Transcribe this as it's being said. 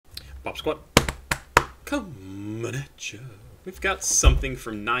Pop Squat, coming at ya. We've got something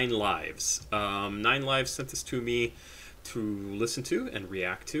from 9lives. 9lives sent this to me to listen to and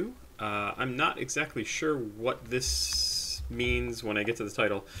react to. I'm not exactly sure what this means when I get to the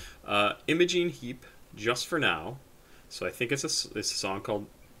title. Imogen Heap, Just For Now. So I think it's a song called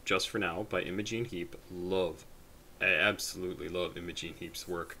Just For Now by Imogen Heap. I absolutely love Imogen Heap's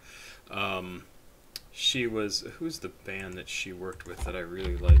work. Who's the band that she worked with that I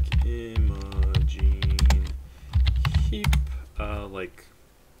really like? Imogen Heap.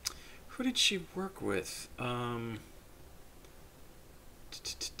 Who did she work with?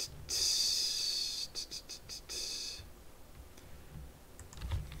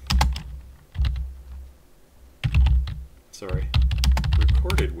 Sorry.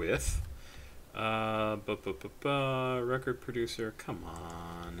 Recorded with. Record producer. Come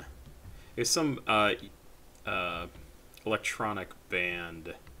on. It's some electronic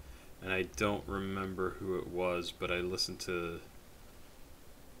band, and I don't remember who it was, but I listened to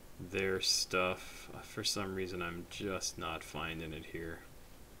their stuff. For some reason, I'm just not finding it here.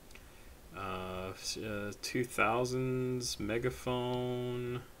 2000s,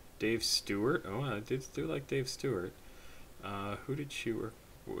 Megaphone, Dave Stewart. Oh, I do like Dave Stewart. Who did she work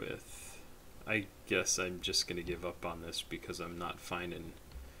with? I guess I'm just going to give up on this because I'm not finding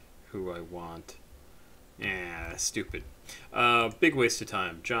who I want. Stupid. Big waste of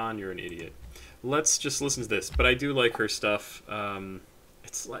time. John, you're an idiot. Let's just listen to this. But I do like her stuff.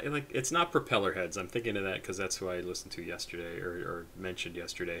 It's like it's not Propeller Heads. I'm thinking of that because that's who I listened to yesterday or mentioned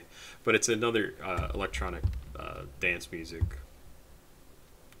yesterday. But it's another electronic dance music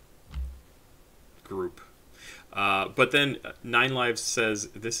group. But then 9lives says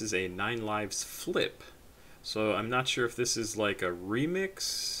this is a 9lives flip. So I'm not sure if this is like a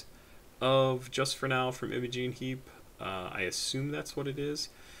remix of Just For Now from Imogen Heap. I assume that's what it is.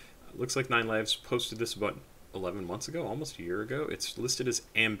 Looks like 9lives posted this about 11 months ago, almost a year ago. It's listed as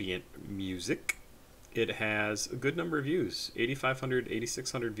ambient music. It has a good number of views, 8,500,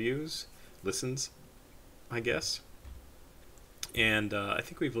 8,600 views, listens, I guess. And I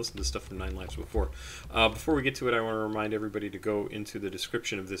think we've listened to stuff from 9lives before. Before we get to it, I want to remind everybody to go into the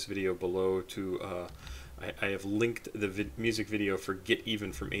description of this video below to... I have linked the music video for Get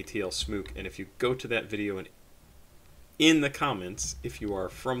Even from ATL Smook, and if you go to that video and in the comments, if you are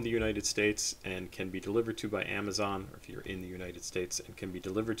from the United States and can be delivered to by Amazon, or if you're in the United States and can be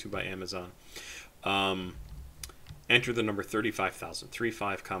delivered to by Amazon, enter the number 35,000,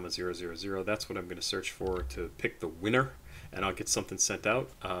 35,000. That's what I'm going to search for to pick the winner, and I'll get something sent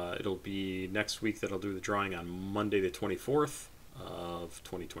out. It'll be next week that I'll do the drawing on Monday the 24th of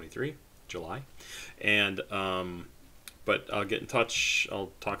 2023. July, and but I'll get in touch.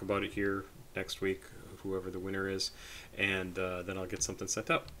 I'll talk about it here next week, whoever the winner is, and then I'll get something sent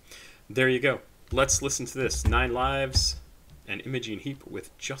out. There you go. Let's listen to this. 9lives and Imogen Heap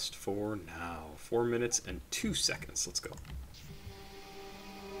with Just For Now. 4 minutes and 2 seconds. Let's go.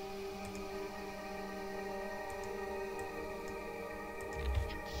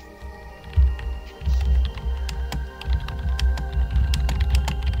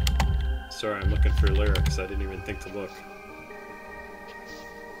 Sorry, I'm looking for lyrics. I didn't even think to look.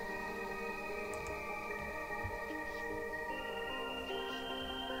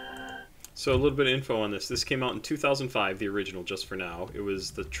 So a little bit of info on this. This came out in 2005, the original, Just For Now. It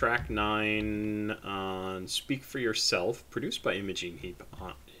was the track 9 on Speak For Yourself, produced by Imogen Heap,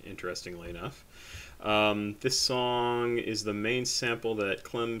 interestingly enough. This song is the main sample that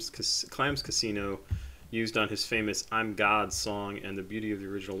Clams Casino used on his famous I'm God song, and the beauty of the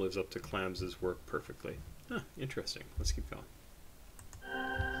original lives up to Clams' work perfectly. Huh, interesting. Let's keep going.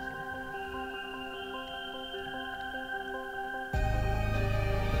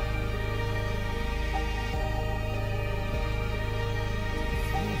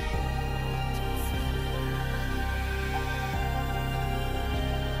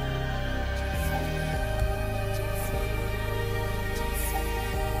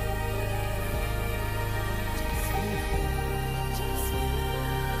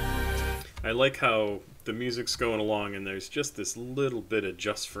 I like how the music's going along and there's just this little bit of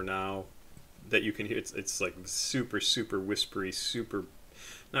Just For Now that you can hear. It's like super, super whispery, super,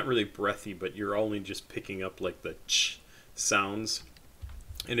 not really breathy, but you're only just picking up like the ch sounds.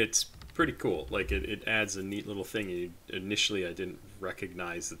 And it's pretty cool. Like it adds a neat little thing. Initially I didn't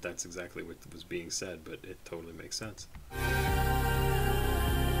recognize that that's exactly what was being said, but it totally makes sense.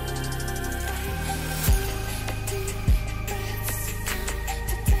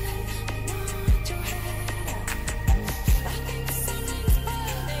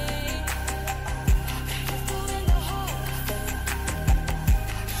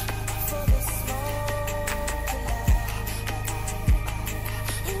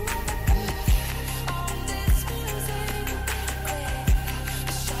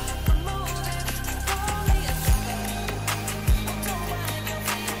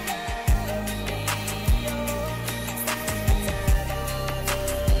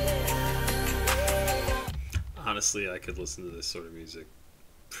 honestly, I could listen to this sort of music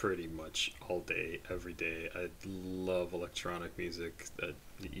pretty much all day, every day. I love electronic music, the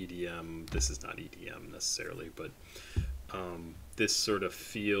EDM. This is not EDM necessarily, but this sort of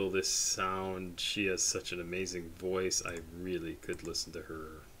feel, this sound. She has such an amazing voice. I really could listen to her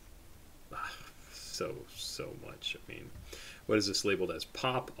so much. I mean, what is this labeled as?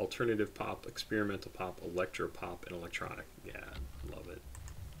 Pop, alternative pop, experimental pop, electro-pop, and electronic. Yeah, love it.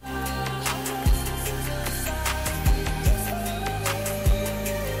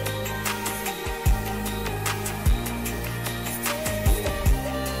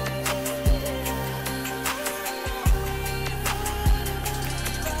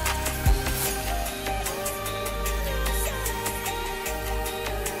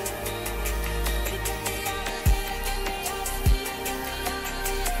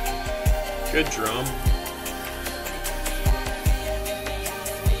 Good drum.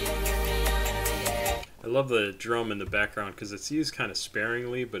 I love the drum in the background because it's used kind of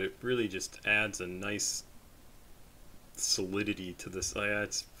sparingly, but it really just adds a nice solidity to this.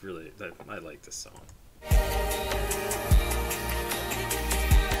 It's really, I like this song.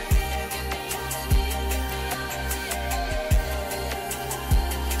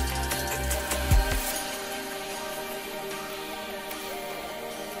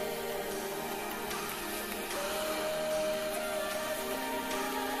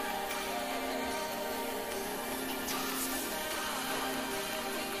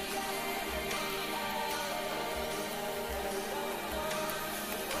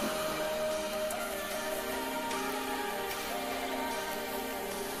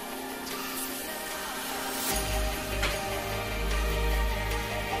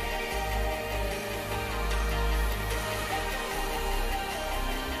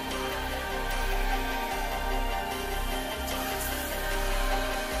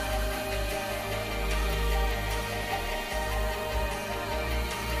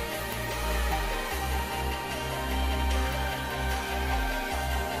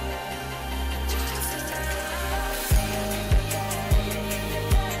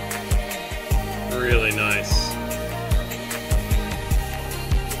 Really nice.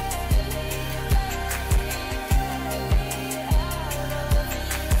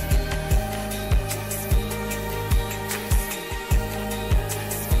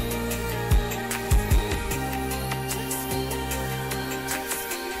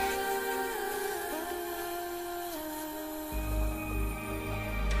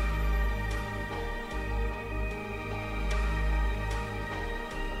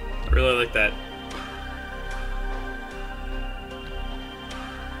 I really like that.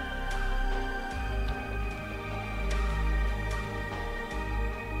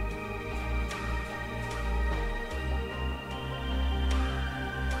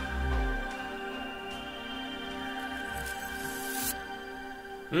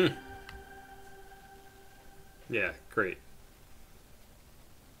 Yeah, great.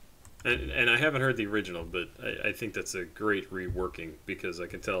 And I haven't heard the original, but I think that's a great reworking because I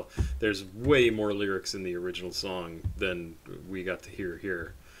can tell there's way more lyrics in the original song than we got to hear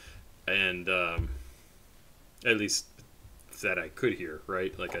here. And at least that I could hear,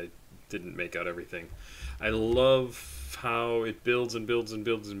 right? Like I didn't make out everything. I love how it builds and builds and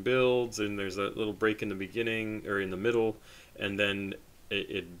builds and builds, and there's that little break in the beginning or in the middle, and then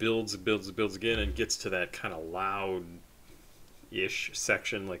it builds and builds and builds again and gets to that kind of loud ish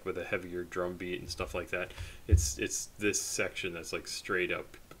section, like with a heavier drum beat and stuff like that. It's this section that's like straight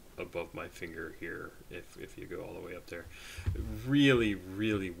up above my finger here, if you go all the way up there. Really,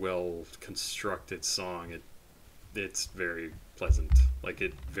 really well constructed song. It's very pleasant, like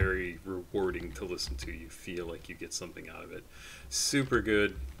it very rewarding to listen to. You feel like you get something out of it. Super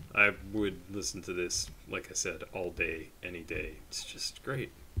good. I would listen to this, like I said, all day, any day. It's just great.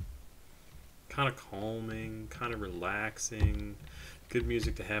 Kind of calming, kind of relaxing. Good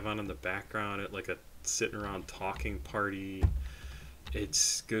music to have on in the background at like a sitting around talking party.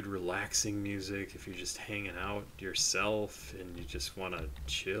 It's good relaxing music if you're just hanging out yourself and you just want to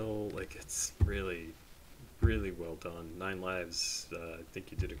chill. Like it's really, really well done. 9lives, I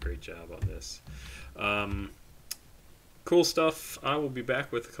think you did a great job on this. Cool stuff. I will be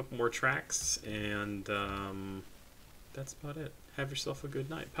back with a couple more tracks, and that's about it. Have yourself a good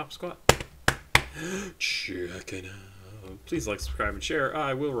night. Pop Squat. Check it out. Please like, subscribe, and share.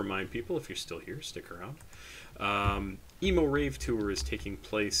 I will remind people, if you're still here, stick around. Emo Rave Tour is taking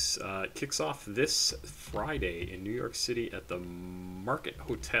place. It kicks off this Friday in New York City at the Market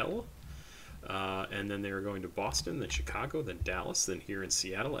Hotel. And then they are going to Boston, then Chicago, then Dallas, then here in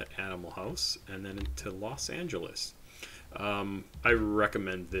Seattle at Animal House, and then into Los Angeles. I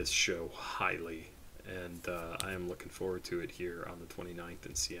recommend this show highly. and I am looking forward to it here on the 29th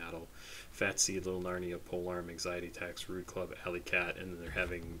in Seattle. Fat Seed, Little Narnia, Polearm, Anxiety Tax, Rude Club, Alley Cat, and they're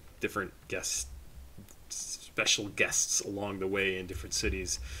having different special guests along the way in different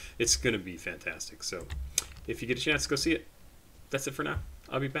cities. It's going to be fantastic. So if you get a chance, go see it. That's it for now.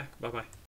 I'll be back. Bye-bye.